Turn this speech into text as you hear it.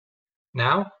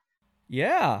Now?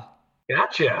 Yeah.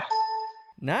 Gotcha.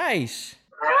 Nice.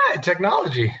 All right,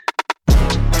 technology.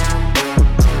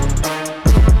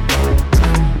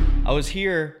 I was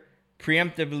here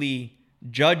preemptively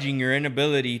judging your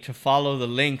inability to follow the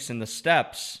links and the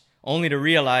steps, only to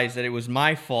realize that it was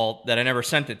my fault that I never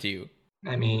sent it to you.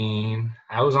 I mean,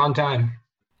 I was on time.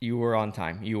 You were on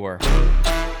time. You were.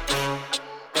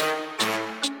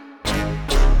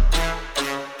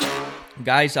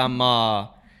 Guys, I'm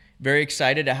very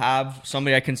excited to have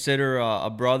somebody I consider a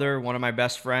brother, one of my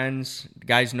best friends. The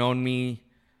guy's known me,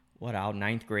 what, out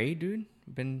ninth grade, dude?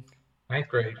 Been Ninth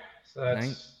grade. So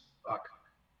ninth, fuck,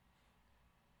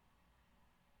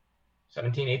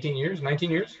 17, 18 years, 19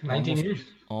 years, 19 almost years.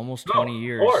 almost No, 20 more,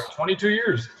 years. 22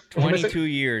 years. Am I missing? 22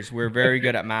 years. We're very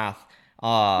good at math.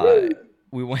 Uh,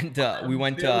 we went to we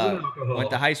went Sales and to went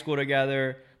to alcohol. high school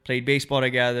together, played baseball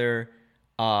together,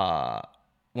 uh,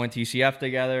 went to UCF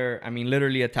together. I mean,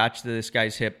 literally attached to this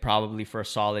guy's hip probably for a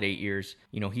solid 8 years.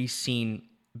 He's seen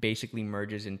basically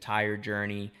Merge's entire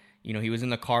journey. He was in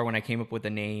the car when I came up with the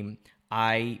name.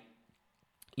 I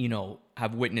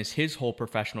have witnessed his whole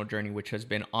professional journey, which has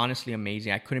been honestly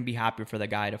amazing. I couldn't be happier for the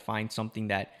guy to find something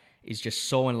that is just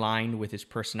so in line with his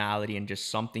personality and just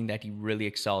something that he really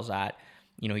excels at.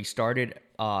 He started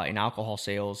in alcohol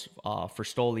sales for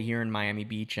Stoli here in Miami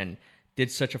Beach and did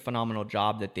such a phenomenal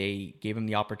job that they gave him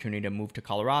the opportunity to move to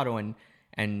Colorado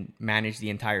and manage the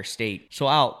entire state. So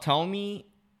Al, tell me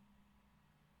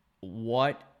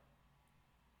what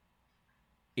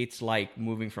it's like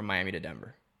moving from Miami to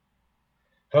Denver.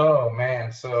 Oh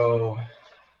man, so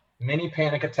mini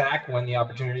panic attack when the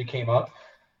opportunity came up.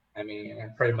 I mean, I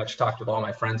pretty much talked with all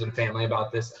my friends and family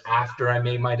about this after I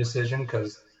made my decision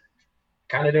because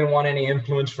kind of didn't want any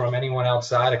influence from anyone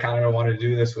outside. I kind of wanted to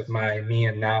do this with me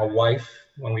and now wife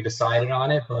when we decided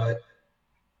on it, but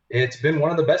it's been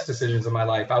one of the best decisions of my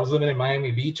life. I was living in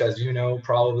Miami Beach, as you know,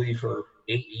 probably for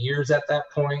 8 years at that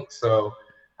point. So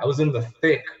I was in the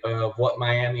thick of what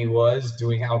Miami was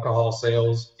doing alcohol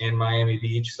sales in Miami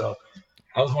Beach. So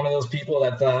I was one of those people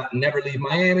that thought never leave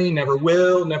Miami, never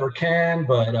will, never can.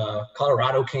 But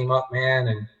Colorado came up, man.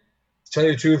 And to tell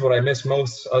you the truth, what I miss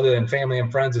most, other than family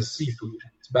and friends, is seafood.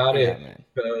 It's about Yeah, it. man.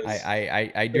 I Because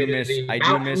I I do miss the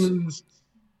mountains.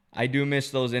 I do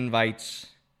miss those invites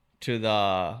to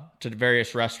the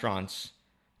various restaurants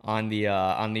on the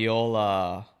old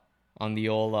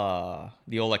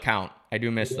account. I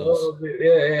do miss those.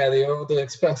 Yeah, the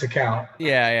expense account,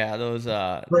 Yeah, those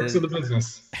perks of the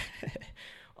business.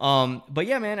 but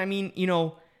yeah, man, I mean,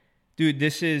 dude,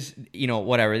 this is,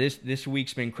 whatever. This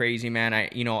week's been crazy, man.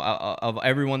 Of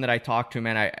everyone that I talked to,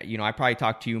 man, I probably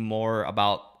talked to you more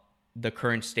about the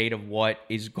current state of what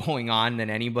is going on than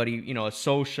anybody,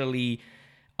 socially,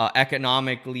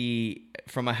 economically,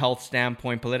 from a health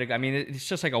standpoint, politically. I mean, it's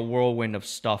just like a whirlwind of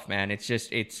stuff, man. It's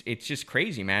just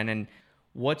crazy, man. And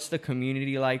what's the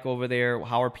community like over there?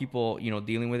 How are people,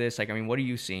 dealing with this? Like, I mean, what are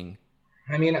you seeing?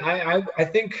 I mean, I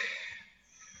think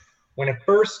when it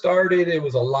first started, it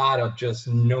was a lot of just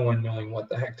no one knowing what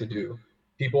the heck to do.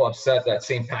 People upset that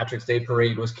St. Patrick's Day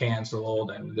parade was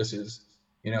canceled, and this is,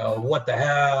 what the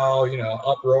hell,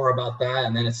 uproar about that.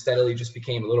 And then it steadily just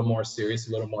became a little more serious,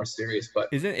 a little more serious. But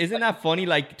Isn't that funny?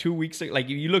 Like 2 weeks, like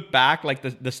you look back, like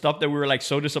the stuff that we were like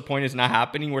so disappointed is not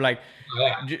happening. We're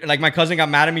yeah, like my cousin got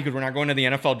mad at me because we're not going to the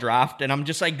NFL draft, and I'm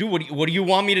just like, dude, what do you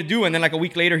want me to do? And then like a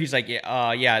week later, he's like,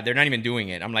 yeah, they're not even doing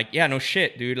it. I'm like, yeah, no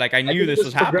shit, dude. Like I I knew think this this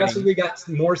was happening. progressively got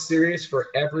more serious for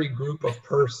every group of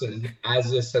person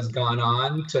as this has gone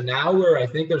on to now where I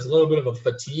think there's a little bit of a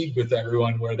fatigue with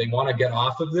everyone where they want to get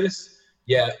off of this,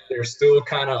 yet they're still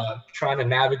kind of trying to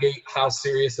navigate how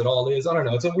serious it all is. I don't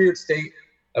know. It's a weird state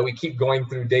that we keep going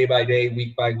through day by day,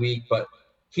 week by week. But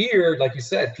here, like you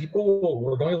said, people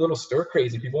were going a little stir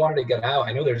crazy. People wanted to get out.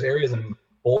 I know there's areas in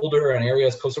Boulder and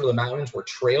areas closer to the mountains where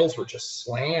trails were just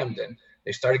slammed, and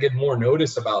they started getting more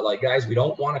notice about, like, guys, we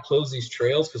don't want to close these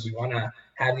trails because we want to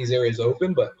have these areas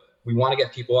open, but we want to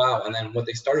get people out. And then what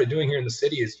they started doing here in the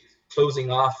city is closing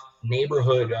off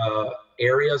neighborhood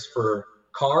areas for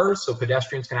cars so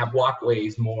pedestrians can have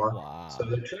walkways more. So Wow.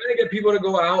 they're trying to get people to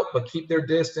go out but keep their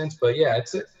distance. But yeah,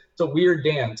 it's a weird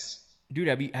dance. Dude,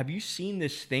 have you seen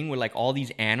this thing with like all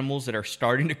these animals that are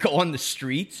starting to go on the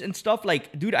streets and stuff?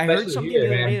 Like, dude, I heard Especially something here,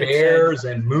 the other man. day that said, Bears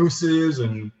and mooses,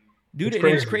 and dude, it's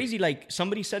and it's crazy. crazy. Like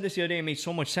somebody said this the other day, it made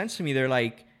so much sense to me. They're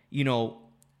like,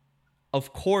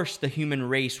 of course the human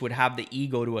race would have the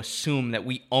ego to assume that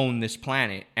we own this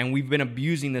planet and we've been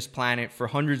abusing this planet for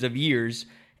hundreds of years,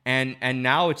 and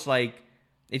now it's like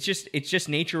it's just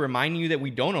nature reminding you that we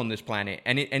don't own this planet.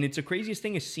 And it's the craziest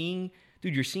thing is seeing,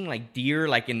 dude, you're seeing like deer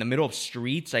like in the middle of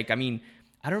streets. Like, I mean,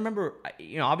 I don't remember,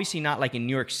 you know, obviously not like in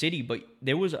New York City, but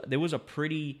there was a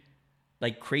pretty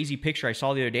like crazy picture I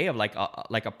saw the other day of like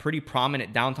a pretty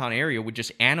prominent downtown area with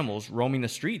just animals roaming the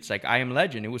streets, like I Am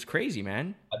Legend. It was crazy,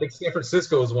 man. I think San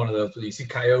Francisco is one of those where you see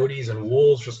coyotes and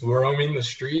wolves just roaming the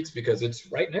streets because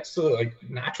it's right next to like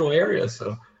natural areas.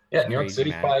 So yeah, It's New York crazy,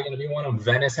 City's man. probably going to be one of them.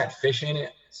 Venice had fish in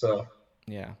it. So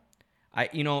Yeah.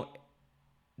 You know,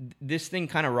 this thing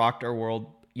kind of rocked our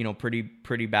world, you know, pretty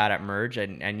bad at Merge,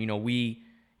 and you know, we,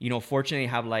 you know, fortunately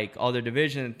have like other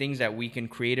divisions and things that we can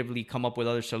creatively come up with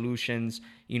other solutions.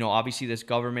 You know, obviously this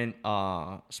government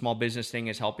small business thing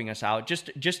is helping us out,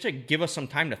 just to give us some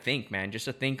time to think, man, just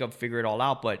to think of, figure it all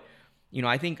out. But you know,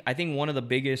 I think one of the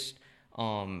biggest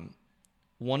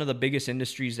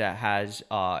industries that has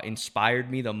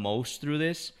inspired me the most through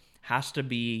this has to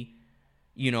be,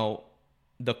 you know,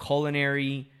 the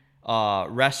culinary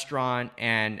restaurant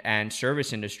and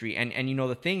service industry. And you know,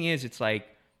 the thing is, it's like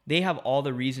they have all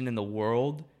the reason in the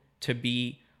world to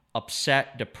be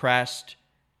upset, depressed,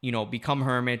 you know, become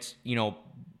hermits, you know,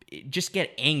 just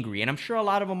get angry. And I'm sure a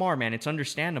lot of them are, man. It's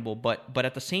understandable. But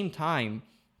at the same time,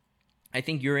 I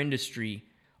think your industry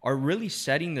are really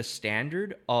setting the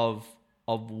standard of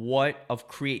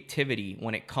creativity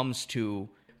when it comes to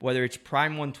whether it's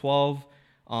Prime 112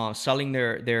 selling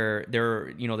their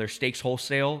you know, their steaks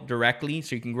wholesale directly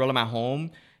so you can grill them at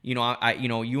home. You know, you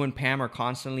know, you and Pam are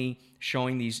constantly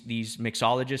showing these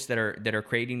mixologists that are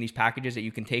creating these packages that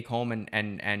you can take home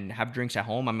and have drinks at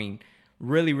home. I mean,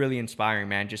 really, really inspiring,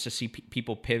 man, just to see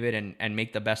people pivot and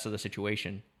make the best of the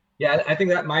situation. yeah, I think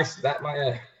that my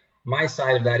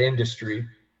side of that industry,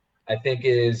 I think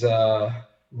is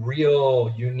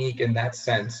real unique in that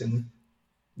sense. And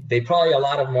they probably, a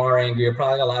lot of them are angry, or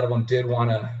probably a lot of them did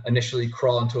want to initially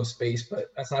crawl into a space,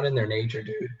 but that's not in their nature,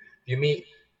 dude. If you meet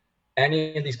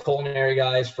any of these culinary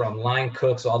guys, from line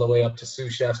cooks all the way up to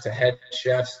sous chefs to head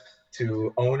chefs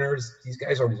to owners, these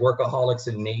guys are workaholics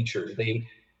in nature.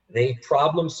 They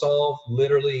problem solve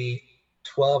literally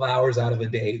 12 hours out of a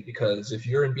day, because if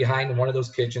you're in behind one of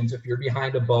those kitchens, if you're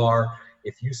behind a bar,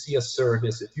 if you see a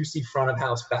service, if you see front of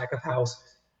house, back of house,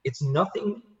 it's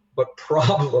nothing but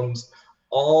problems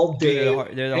all day.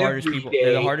 Dude, they're the hardest people.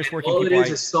 They're the hardest working all people. All it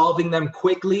is solving them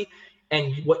quickly.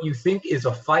 And what you think is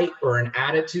a fight or an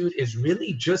attitude is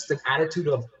really just an attitude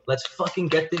of, let's fucking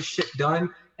get this shit done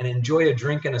and enjoy a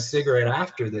drink and a cigarette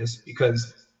after this,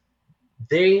 because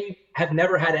they have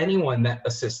never had anyone that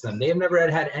assists them. They have never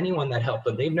had anyone that helped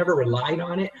them. They've never relied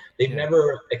on it. They've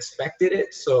never expected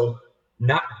it. So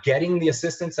not getting the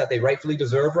assistance that they rightfully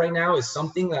deserve right now is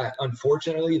something that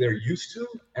unfortunately they're used to,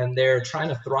 and they're trying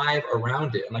to thrive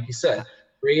around it. And like you said,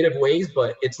 creative ways,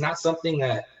 but it's not something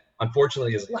that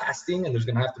unfortunately is lasting, and there's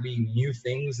going to have to be new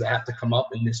things that have to come up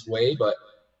in this way. But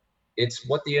it's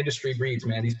what the industry breeds,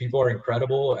 man. These people are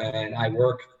incredible, and I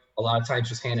work a lot of times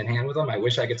just hand in hand with them. I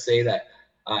wish I could say that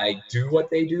I do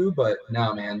what they do, but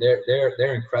no, man,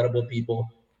 they're incredible people,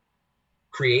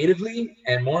 creatively,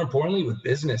 and more importantly with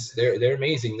business. They're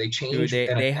amazing. They change.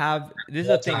 Dude, they have, this is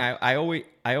the thing, I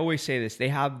always say this, they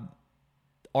have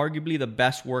arguably the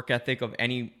best work ethic of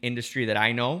any industry that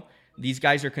I know. These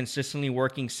guys are consistently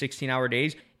working 16-hour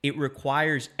days. It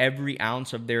requires every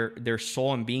ounce of their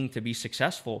soul and being to be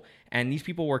successful. And these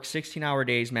people work 16-hour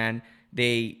days, man.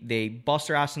 They bust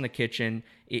their ass in the kitchen.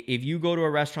 If you go to a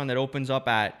restaurant that opens up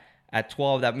at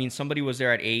 12, that means somebody was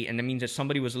there at 8, and that means that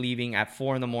somebody was leaving at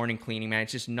 4 in the morning cleaning, man.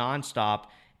 It's just nonstop.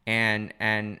 And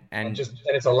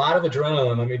it's a lot of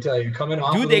adrenaline, let me tell you, coming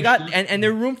off. Dude, they got, and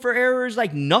their room for error is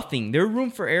like nothing. Their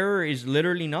room for error is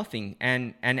literally nothing.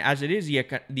 And as it is,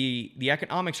 the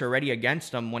economics are already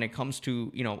against them when it comes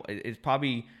to, you know, it's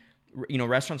probably, you know,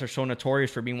 restaurants are so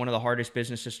notorious for being one of the hardest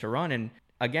businesses to run. And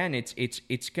again,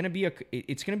 it's gonna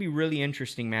be really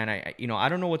interesting, man. I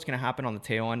don't know what's gonna happen on the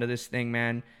tail end of this thing,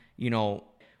 man. You know,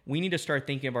 we need to start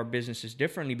thinking of our businesses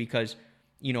differently, because,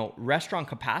 you know, restaurant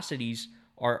capacities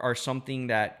are something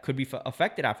that could be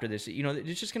affected after this. You know,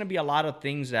 there's just going to be a lot of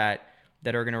things that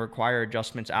are going to require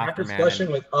adjustments after, man. Our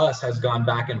discussion with us has gone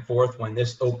back and forth when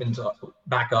this opens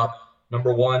back up.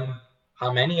 Number one,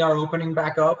 how many are opening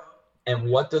back up, and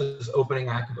what does opening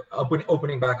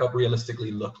back up realistically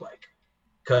look like?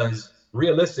 Because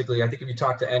realistically, I think if you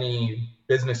talk to any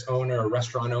business owner or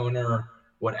restaurant owner,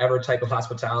 whatever type of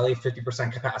hospitality,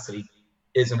 50% capacity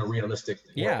isn't a realistic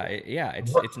world.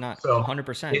 It's not. So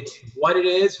 100%. It's what it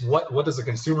is. What does the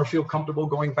consumer feel comfortable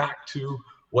going back to?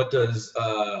 What does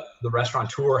the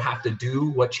restaurateur have to do?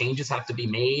 What changes have to be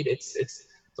made? It's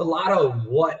a lot of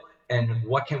what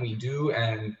can we do,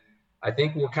 and I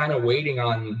think we're kind of waiting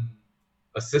on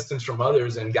assistance from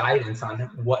others and guidance on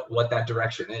what that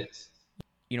direction is.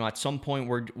 at some point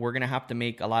we're going to have to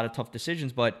make a lot of tough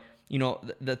decisions. But,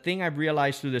 the thing I've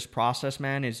realized through this process,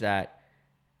 man, is that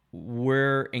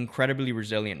we're incredibly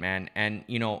resilient, man. And,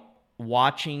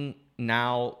 watching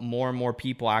now more and more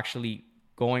people actually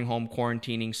going home,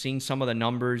 quarantining, seeing some of the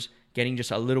numbers getting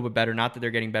just a little bit better, not that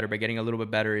they're getting better, but getting a little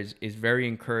bit better is very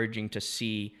encouraging to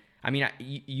see. I mean,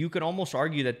 you could almost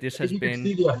argue that this has been...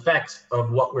 You can see the effects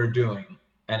of what we're doing,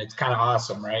 and it's kind of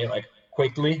awesome, right? Like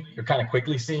you're kind of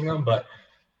quickly seeing them, but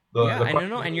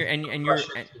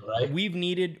right? We've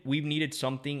needed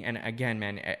something. And again,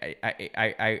 man,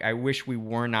 I wish we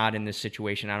were not in this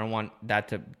situation. I don't want that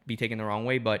to be taken the wrong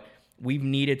way, but we've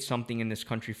needed something in this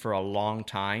country for a long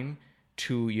time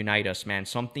to unite us, man.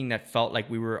 Something that felt like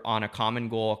we were on a common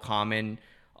goal, a common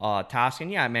task.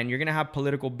 And yeah, man, you're going to have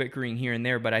political bickering here and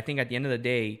there, but I think at the end of the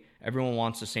day, everyone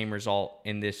wants the same result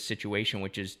in this situation,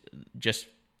 which is just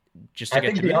to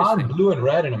get through beyond blue and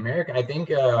red in America, I think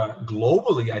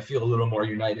globally, I feel a little more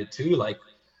united too. Like,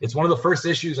 it's one of the first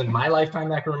issues in my lifetime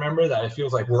that I can remember that it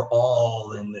feels like we're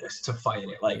all in this to fight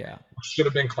it. Like, should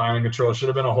have been climate control, should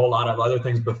have been a whole lot of other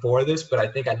things before this, but I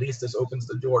think at least this opens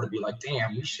the door to be like,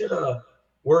 damn, we should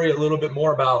worry a little bit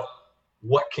more about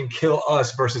what can kill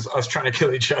us versus us trying to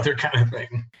kill each other, kind of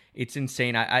thing. It's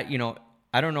insane.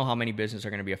 I don't know how many businesses are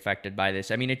going to be affected by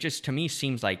this. I mean, it just, to me,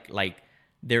 seems like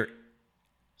they're...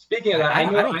 Speaking of that, I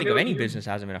don't think of any business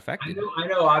hasn't been affected. I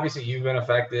know obviously you've been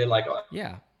affected, like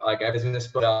a business,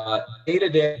 but day to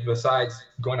day, besides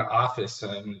going to office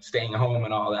and staying home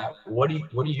and all that, what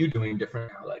are you doing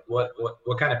different now? Like, what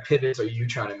kind of pivots are you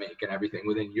trying to make and everything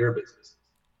within your business?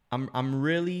 I'm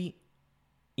really,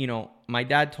 my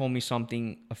dad told me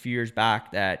something a few years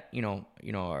back that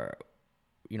we're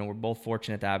both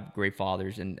fortunate to have great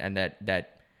fathers, and that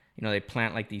they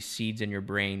plant like these seeds in your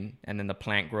brain, and then the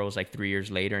plant grows like 3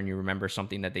 years later and you remember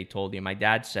something that they told you. My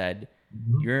dad said,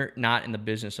 you're not in the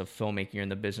business of filmmaking, you're in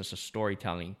the business of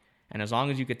storytelling. And as long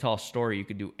as you could tell a story, you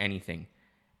could do anything.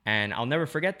 And I'll never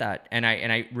forget that. And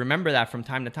I remember that from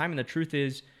time to time. And the truth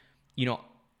is,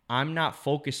 I'm not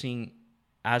focusing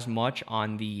as much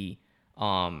on the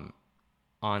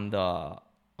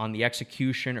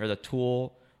execution or the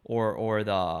tool or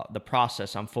the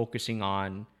process. I'm focusing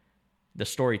on the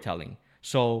storytelling.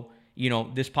 So,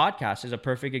 this podcast is a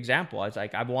perfect example. It's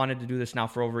like, I've wanted to do this now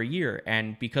for over a year.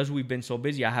 And because we've been so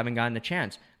busy, I haven't gotten the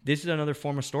chance. This is another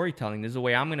form of storytelling. This is the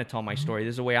way I'm going to tell my story.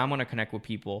 This is the way I'm going to connect with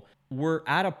people. We're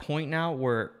at a point now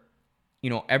where,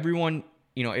 everyone,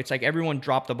 it's like everyone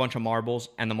dropped a bunch of marbles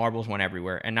and the marbles went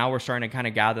everywhere. And now we're starting to kind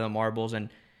of gather the marbles. And,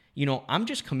 I'm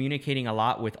just communicating a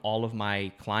lot with all of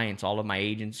my clients, all of my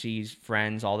agencies,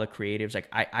 friends, all the creatives. Like,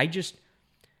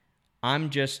 I'm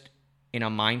just in a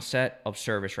mindset of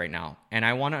service right now. And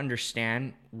I want to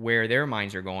understand where their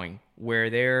minds are going,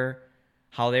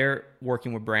 how they're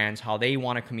working with brands, how they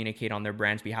want to communicate on their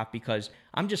brand's behalf, because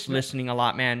I'm just listening a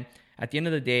lot, man. At the end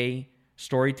of the day,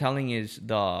 storytelling is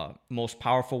the most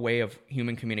powerful way of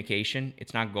human communication.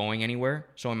 It's not going anywhere.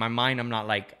 So in my mind,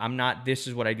 this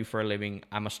is what I do for a living.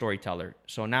 I'm a storyteller.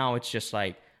 So now it's just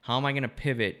like, how am I going to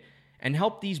pivot and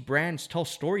help these brands tell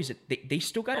stories that they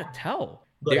still got to tell?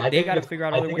 They got to figure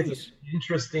out other ways. It's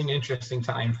an interesting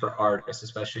time for artists,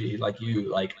 especially like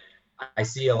you. Like, I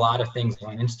see a lot of things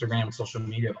on Instagram and social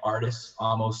media of artists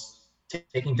almost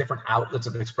taking different outlets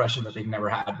of expression that they've never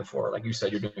had before. Like you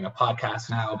said, you're doing a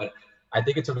podcast now, but I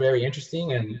think it's a very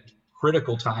interesting and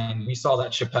critical time. We saw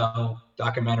that Chappelle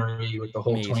documentary with the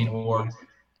whole Twain Awards.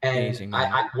 And amazing,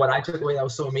 what I took away that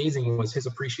was so amazing was his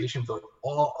appreciation for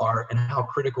all art and how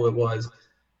critical it was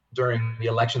during the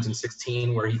elections in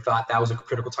 2016, where he thought that was a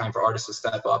critical time for artists to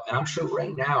step up. And I'm sure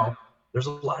right now there's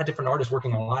a lot of different artists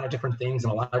working on a lot of different things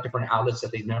and a lot of different outlets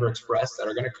that they've never expressed that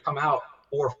are going to come out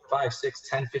 4, 5, 6,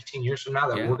 10, 15 years from now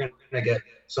that we're going to get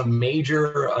some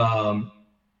major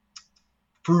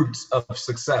fruits of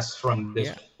success from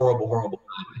this horrible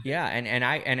time. Yeah,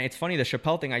 and it's funny, the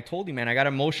Chappelle thing, I told you, man, I got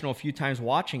emotional a few times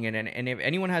watching it, and if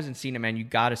anyone hasn't seen it, man, you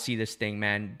got to see this thing,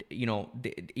 man.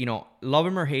 Love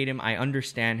him or hate him, I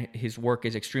understand his work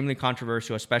is extremely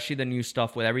controversial, especially the new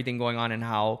stuff with everything going on and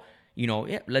how,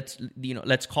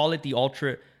 let's call it the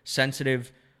ultra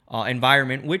sensitive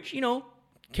environment, which,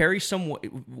 carries some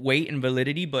weight and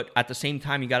validity, but at the same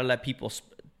time, you got to let people speak.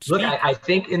 Look, I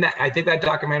think that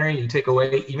documentary, you take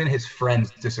away, even his friends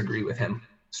disagree with him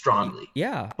strongly.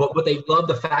 Yeah. But they love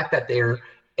the fact that they're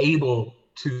able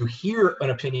to hear an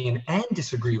opinion and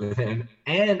disagree with him,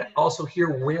 and also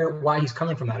hear why he's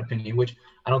coming from that opinion, which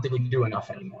I don't think we do enough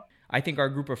anymore. I think our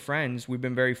group of friends, we've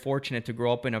been very fortunate to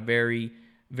grow up in a very,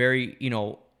 very,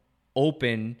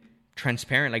 open,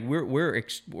 transparent. Like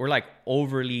we're like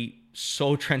overly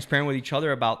so transparent with each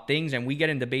other about things, and we get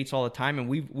in debates all the time, and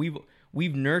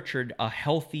we've nurtured a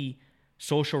healthy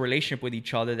social relationship with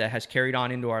each other that has carried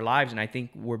on into our lives, and I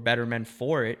think we're better men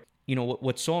for it. You know,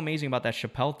 what's so amazing about that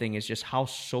Chappelle thing is just how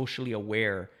socially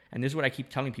aware, and this is what I keep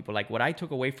telling people, like what I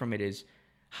took away from it is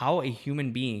how a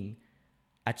human being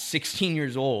at 16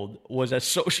 years old was as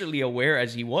socially aware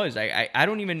as he was. I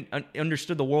don't even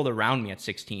understood the world around me at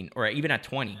 16 or even at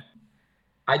 20.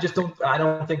 I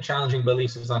don't think challenging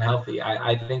beliefs is unhealthy.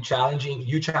 I think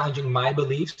challenging my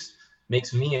beliefs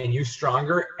makes me and you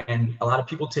stronger. And a lot of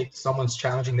people take someone's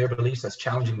challenging their beliefs as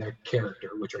challenging their character,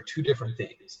 which are two different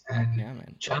things.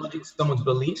 And challenging someone's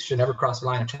beliefs should never cross the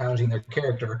line of challenging their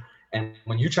character. And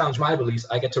when you challenge my beliefs,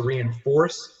 I get to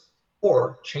reinforce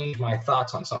or change my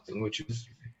thoughts on something, which is...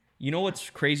 You know what's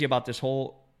crazy about this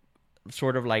whole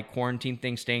sort of like quarantine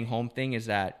thing, staying home thing is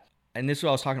that, and this is what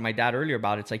I was talking to my dad earlier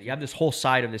about, it's like you have this whole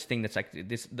side of this thing that's like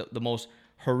this the most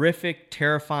horrific,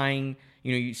 terrifying,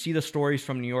 you know, you see the stories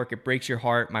from New York, it breaks your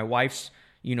heart. My wife's,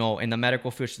 you know, in the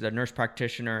medical field, she's a nurse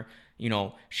practitioner, you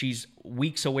know, she's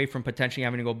weeks away from potentially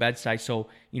having to go bedside. So,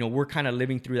 you know, we're kind of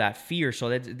living through that fear. So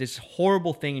that's this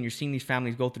horrible thing, and you're seeing these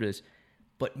families go through this.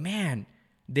 But man,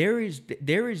 there is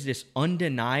this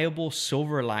undeniable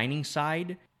silver lining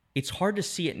side. It's hard to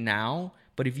see it now,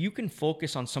 but if you can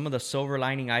focus on some of the silver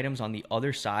lining items on the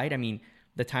other side, I mean,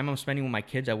 the time I'm spending with my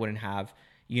kids, I wouldn't have,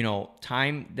 you know,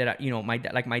 time that, you know, my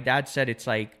dad said, it's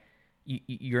like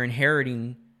you're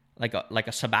inheriting like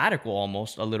a sabbatical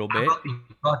almost a little bit.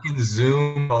 Fucking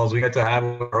Zoom calls we get to have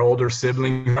with our older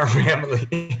siblings in our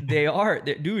family. They are,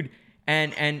 dude.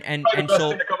 And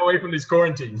so to come away from these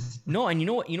quarantines. No, and you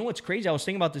know what's crazy? I was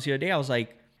thinking about this the other day. I was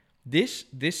like, this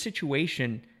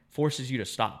situation forces you to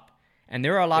stop. And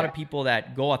there are a lot of people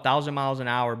that go 1,000 miles an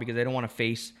hour because they don't want to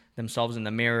face themselves in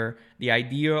the mirror. The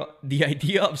idea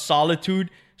of solitude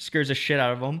scares the shit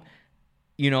out of them,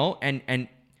 you know. And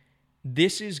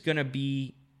this is gonna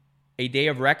be a day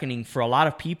of reckoning for a lot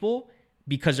of people,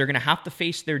 because they're going to have to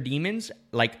face their demons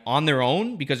like on their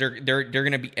own, because they're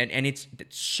going to be, and it's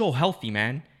so healthy,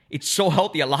 man. It's so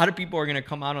healthy. A lot of people are going to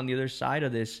come out on the other side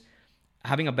of this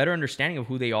having a better understanding of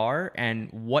who they are and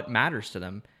what matters to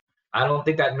them. I don't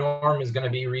think that norm is going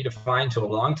to be redefined till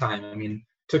a long time. I mean,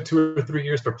 it took 2 or 3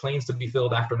 years for planes to be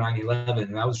filled after 9/11,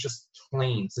 and that was just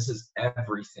planes. This is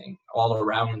everything all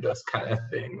around us kind of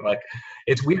thing. Like,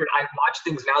 it's weird. I watch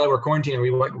things now that we're quarantined, and we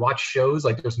watch shows.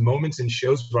 Like, there's moments in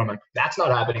shows where I'm like, that's not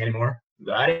happening anymore.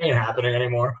 That ain't happening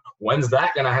anymore. When's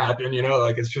that going to happen? You know,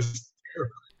 like, it's just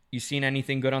terrible. You seen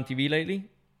anything good on TV lately?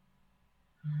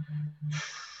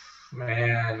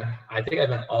 Man, I think I've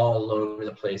been all over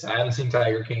the place. I haven't seen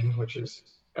Tiger King, which is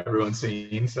everyone's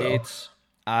seen. So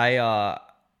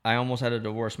I almost had to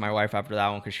divorce my wife after that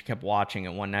one because she kept watching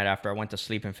it one night after I went to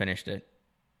sleep and finished it.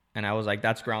 And I was like,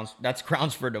 that's grounds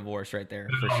for divorce right there,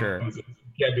 for sure. You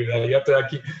can't do that. You have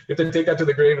to take that to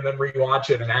the grave and then rewatch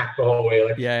it and act the whole way.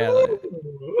 Like,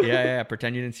 yeah.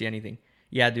 Pretend you didn't see anything.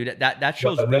 Yeah, dude, that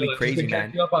show's really crazy, man.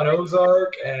 Catching up on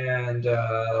Ozark and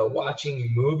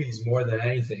watching movies more than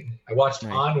anything. I watched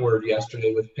Onward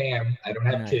yesterday with Pam. I don't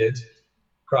have kids.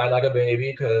 Cried like a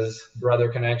baby because brother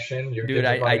connection. Dude,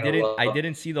 I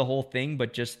didn't see the whole thing,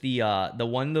 but just the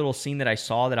one little scene that I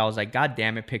saw that I was like, God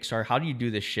damn it, Pixar, how do you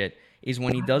do this shit? Is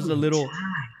when he does the little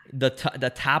the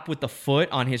tap with the foot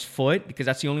on his foot, because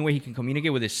that's the only way he can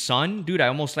communicate with his son. Dude, I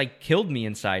almost like killed me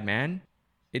inside, man.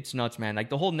 It's nuts, man. Like,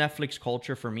 the whole Netflix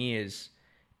culture for me is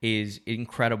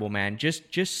incredible, man.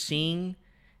 Just seeing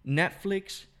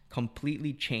Netflix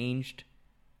completely changed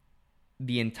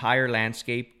the entire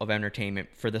landscape of entertainment,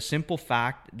 for the simple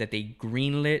fact that they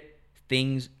greenlit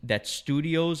things that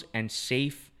studios and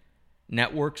safe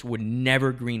networks would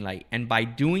never greenlight. And by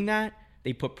doing that,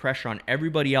 they put pressure on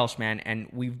everybody else, man. And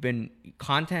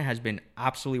content has been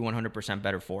absolutely 100%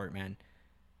 better for it, man.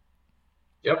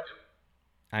 Yep.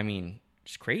 I mean,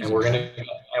 it's crazy. And we're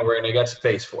gonna get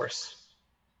Space Force.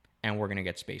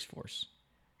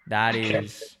 That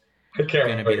is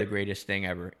going to be the greatest thing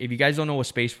ever. If you guys don't know what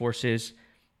Space Force is,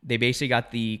 they basically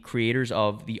got the creators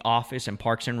of The Office and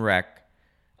Parks and Rec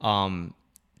to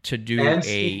do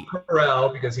Steve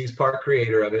Carell, because he's part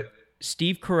creator of it.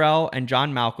 Steve Carell and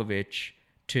John Malkovich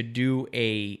to do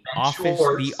a Ben Office.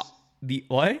 Schwartz. The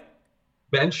what?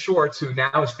 Ben Schwartz, who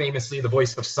now is famously the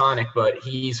voice of Sonic, but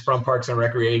he's from Parks and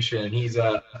Recreation. He's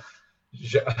John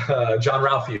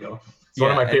Ralphio. It's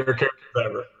one of my favorite characters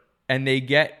ever. And they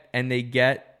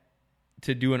get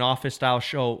to do an Office-style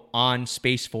show on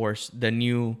Space Force, the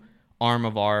new arm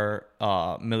of our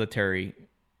military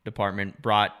department,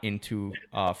 brought into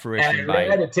fruition.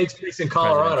 And it takes place in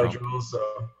Colorado, Jules.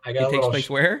 So I got. It takes place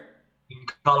where? in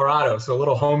Colorado, so a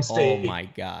little home Oh state. my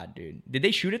God, dude. Did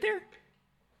they shoot it there?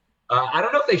 I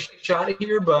don't know if they shot it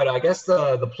here, but I guess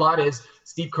the plot is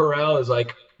Steve Carell is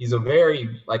like he's a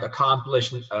very like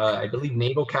accomplished, I believe,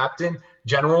 naval captain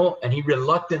general, and he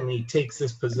reluctantly takes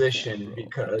this I can't, position bro. I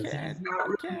because he's can't. not I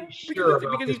really can't sure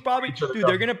about because this he's probably, breach of the dude.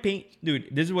 They're covenant. gonna paint, dude.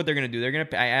 This is what they're gonna do. They're gonna.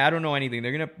 I don't know anything.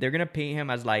 They're gonna paint him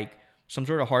as like some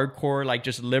sort of hardcore, like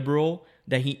just liberal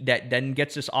that then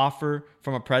gets this offer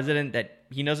from a president that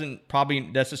he doesn't probably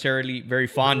necessarily very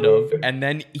fond of, and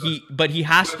then but he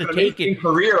has to An take it. amazing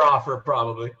career offer,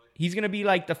 probably. He's gonna be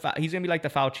like he's gonna be like the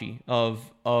Fauci of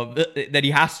that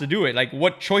he has to do it. Like,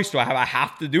 what choice do I have? I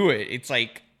have to do it. It's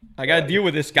like I gotta deal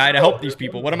with this guy to help these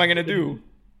people. What am I gonna do?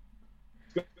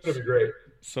 It's gonna be great.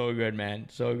 So good, man.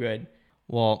 So good.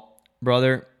 Well,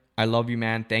 brother, I love you,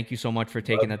 man. Thank you so much for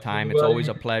taking the time. It's always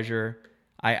a pleasure.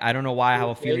 I don't know why I have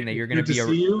a feeling that you're gonna Good to be a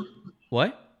see you.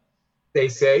 what? Stay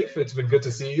safe. It's been good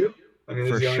to see you. I mean, this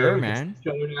For is the only sure, way we man. can see each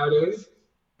other nowadays.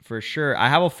 For sure. I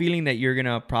have a feeling that you're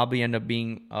gonna probably end up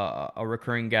being a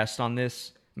recurring guest on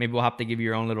this. Maybe we'll have to give you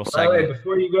your own little By the way, segment.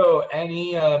 before you go,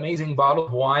 any amazing bottle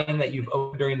of wine that you've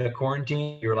opened during the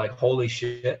quarantine? You're like, holy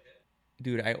shit.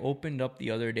 Dude, I opened up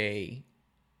the other day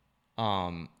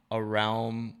a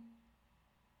realm,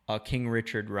 a King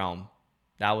Richard realm.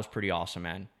 That was pretty awesome,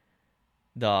 man.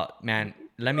 Let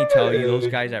me tell you, those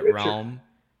guys at Richard. Realm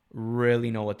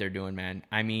really know what they're doing, man.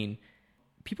 I mean,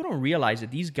 people don't realize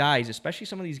that these guys, especially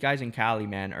some of these guys in Cali,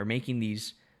 man, are making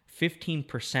these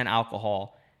 15%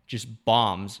 alcohol just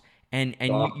bombs, and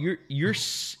Wow. you're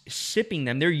sipping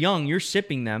them. They're young. You're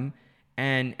sipping them,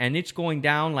 and it's going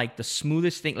down like the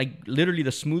smoothest thing, like literally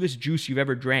the smoothest juice you've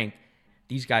ever drank.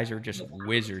 These guys are just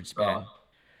wizards, man.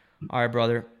 All right,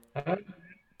 brother.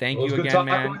 Thank Well, it was you good again, talking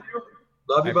man. with you.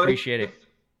 Love I you, buddy. appreciate it.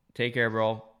 Take care,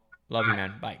 bro. Love you,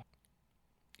 man. Bye.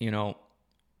 You know,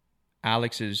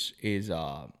 Alex is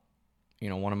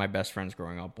one of my best friends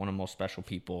growing up, one of the most special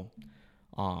people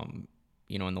in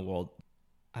the world.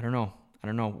 I don't know.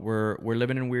 We're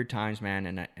living in weird times,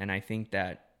 man, and I think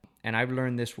that, and I've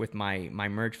learned this with my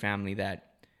merge family,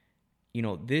 that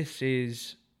this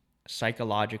is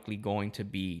psychologically going to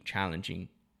be challenging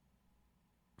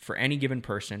for any given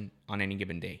person on any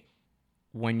given day.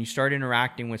 When you start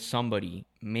interacting with somebody,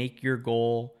 make your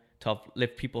goal to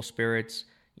lift people's spirits,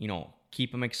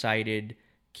 keep them excited,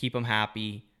 keep them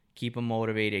happy, keep them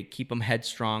motivated, keep them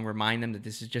headstrong, remind them that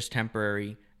this is just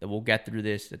temporary, that we'll get through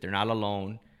this, that they're not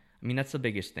alone. I mean, that's the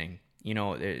biggest thing.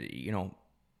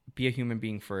 Be a human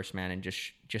being first, man, and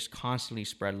just constantly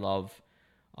spread love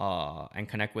and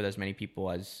connect with as many people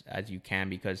as you can,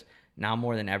 because now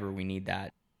more than ever we need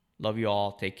that. Love you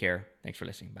all. Take care. Thanks for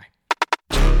listening. Bye.